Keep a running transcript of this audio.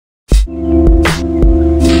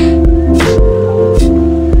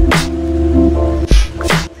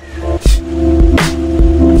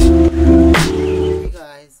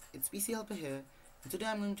Today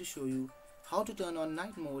I'm going to show you how to turn on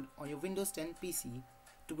night mode on your Windows 10 PC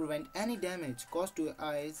to prevent any damage caused to your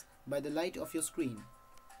eyes by the light of your screen.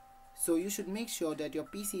 So you should make sure that your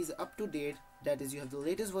PC is up to date, that is you have the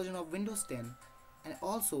latest version of Windows 10, and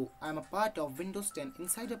also I'm a part of Windows 10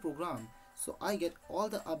 Insider program, so I get all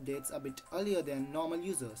the updates a bit earlier than normal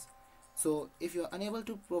users. So if you are unable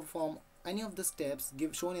to perform any of the steps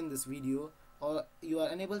shown in this video, or you are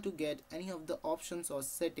unable to get any of the options or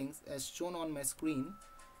settings as shown on my screen,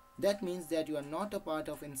 that means that you are not a part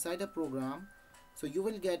of Insider program. So you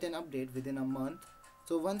will get an update within a month.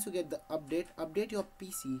 So once you get the update your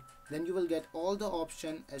PC, then you will get all the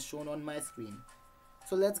options as shown on my screen.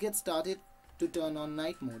 So let's get started to turn on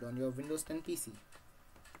night mode on your Windows 10 PC.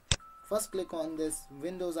 First click on this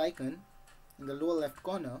Windows icon in the lower left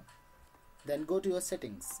corner, then go to your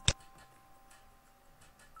settings.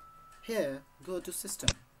 Here go to System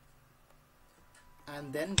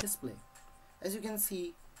and then Display. As you can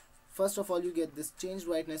see, first of all you get this change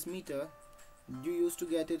brightness meter. You used to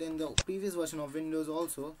get it in the previous version of Windows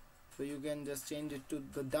also, so you can just change it to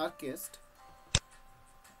the darkest,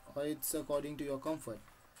 or it's according to your comfort.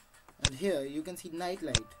 And here you can see night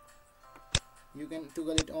light. You can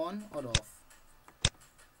toggle it on or off,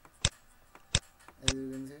 as you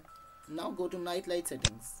can see. Now go to night light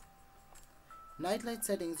settings. Night light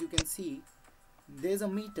settings, you can see there's a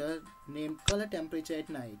meter named color temperature at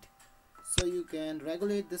night, so you can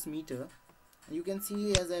regulate this meter. You can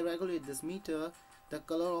see as I regulate this meter, the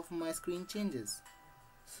color of my screen changes.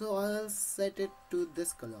 So I'll set it to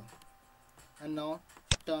this color, and now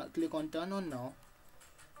click on turn on now,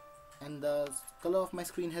 and the color of my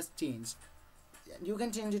screen has changed. You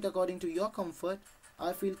can change it according to your comfort.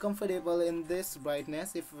 I feel comfortable in this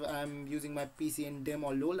brightness if I'm using my PC in dim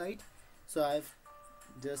or low light, so I've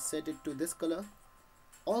just set it to this color.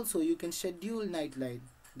 Also you can schedule night light,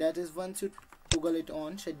 that is once you toggle it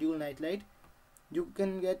on, schedule night light, you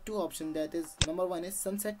can get two options. That is, number one is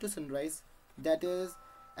sunset to sunrise, that is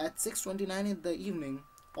at 6:29 in the evening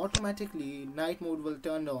automatically night mode will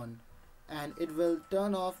turn on and it will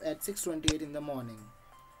turn off at 6:28 in the morning.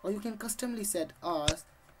 Or you can customly set hours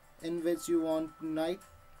in which you want night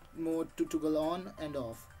mode to toggle on and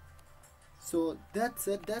off. So that's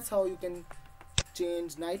it. That's how you can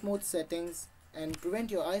change night mode settings and prevent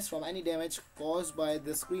your eyes from any damage caused by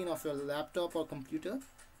the screen of your laptop or computer.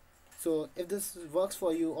 So if this works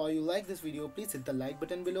for you or you like this video, please hit the like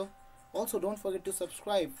button below. Also don't forget to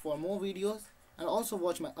subscribe for more videos, and also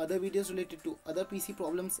watch my other videos related to other PC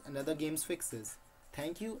problems and other games fixes.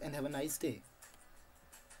 Thank you and have a nice day.